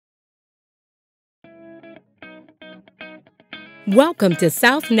Welcome to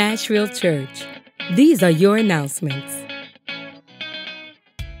South Nashville Church. These are your announcements.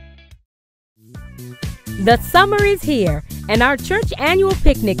 The summer is here, and our church annual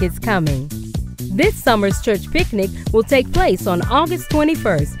picnic is coming. This summer's church picnic will take place on August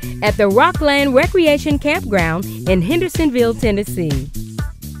 21st at the Rockland Recreation Campground in Hendersonville, Tennessee.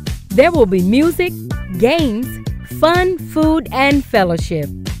 There will be music, games, fun, food, and fellowship.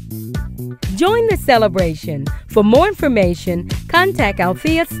 Join the celebration. For more information, contact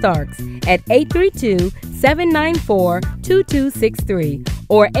Althea Starks at 832-794-2263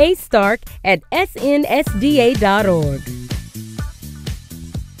 or astark@snsda.org.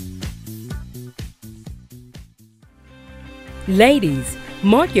 Ladies,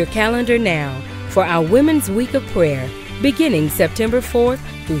 mark your calendar now for our Women's Week of Prayer beginning September 4th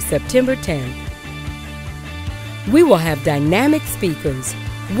through September 10th. We will have dynamic speakers,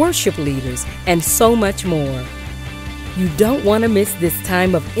 worship leaders, and so much more. You don't want to miss this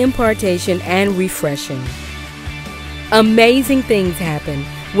time of impartation and refreshing. Amazing things happen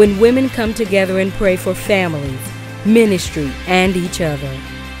when women come together and pray for families, ministry, and each other.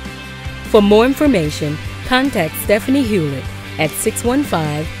 For more information, contact Stephanie Hewlett at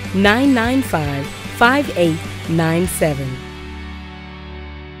 615-995-5897.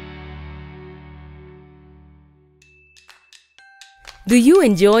 Do you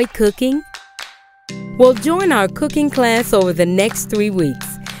enjoy cooking? Well, join our cooking class over the next 3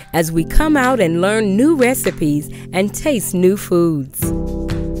 weeks as we come out and learn new recipes and taste new foods.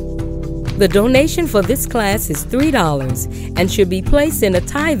 The donation for this class is $3 and should be placed in a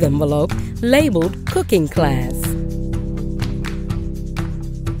tithe envelope labeled Cooking Class.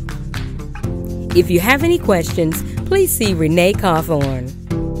 If you have any questions, please see Renee Cawthorn.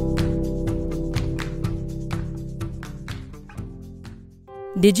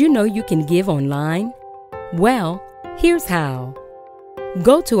 Did you know you can give online? Well, here's how.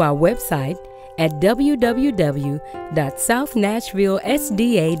 Go to our website at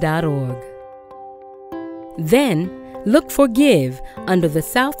www.southnashvillesda.org. Then, look for Give under the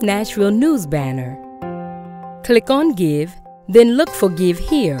South Nashville News banner. Click on Give, then look for Give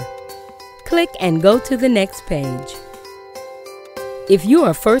Here. Click and go to the next page. If you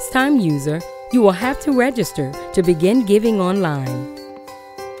are a first-time user, you will have to register to begin giving online.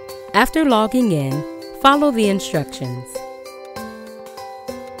 After logging in, follow the instructions.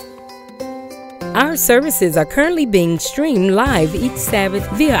 Our services are currently being streamed live each Sabbath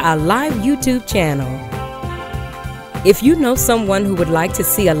via our live YouTube channel. If you know someone who would like to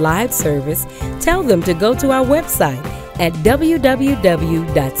see a live service, tell them to go to our website at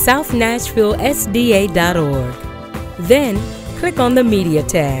www.southnashvillesda.org. Then, click on the Media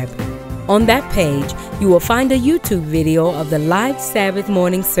tab. On that page, you will find a YouTube video of the live Sabbath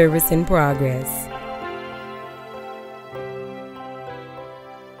morning service in progress.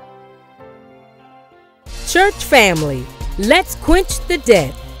 Church family, let's quench the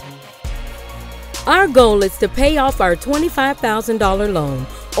debt. Our goal is to pay off our $25,000 loan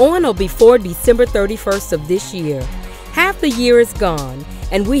on or before December 31st of this year. Half the year is gone,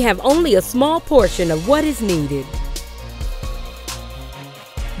 and we have only a small portion of what is needed.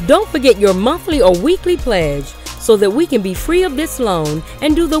 Don't forget your monthly or weekly pledge so that we can be free of this loan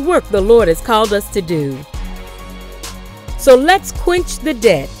and do the work the Lord has called us to do. So let's quench the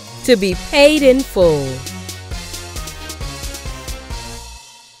debt to be paid in full.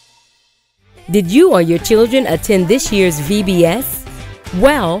 Did you or your children attend this year's VBS?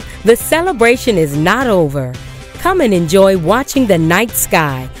 Well, the celebration is not over. Come and enjoy watching the night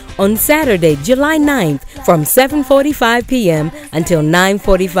sky on Saturday, July 9th from 7:45 p.m. until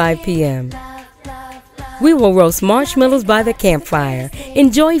 9:45 p.m. We will roast marshmallows by the campfire,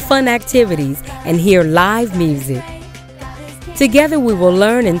 enjoy fun activities, and hear live music. Together we will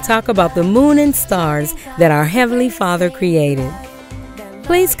learn and talk about the moon and stars that our Heavenly Father created.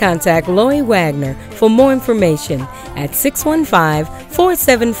 Please contact Lori Wagner for more information at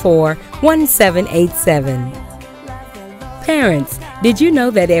 615-474-1787. Parents, did you know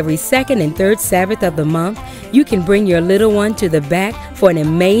that every second and third Sabbath of the month, you can bring your little one to the back for an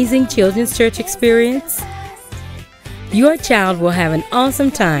amazing children's church experience? Your child will have an awesome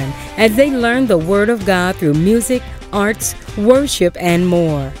time as they learn the Word of God through music, arts, worship, and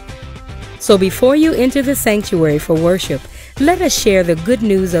more. So before you enter the sanctuary for worship, let us share the good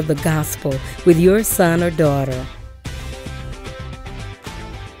news of the gospel with your son or daughter.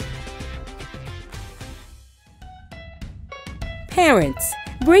 Parents,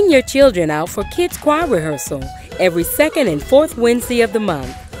 bring your children out for kids' choir rehearsal every second and fourth Wednesday of the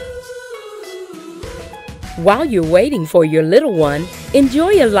month. While you're waiting for your little one,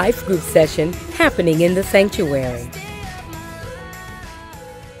 enjoy a life group session happening in the sanctuary.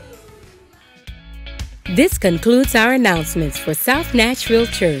 This concludes our announcements for South Nashville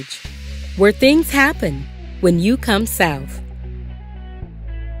Church, where things happen when you come south.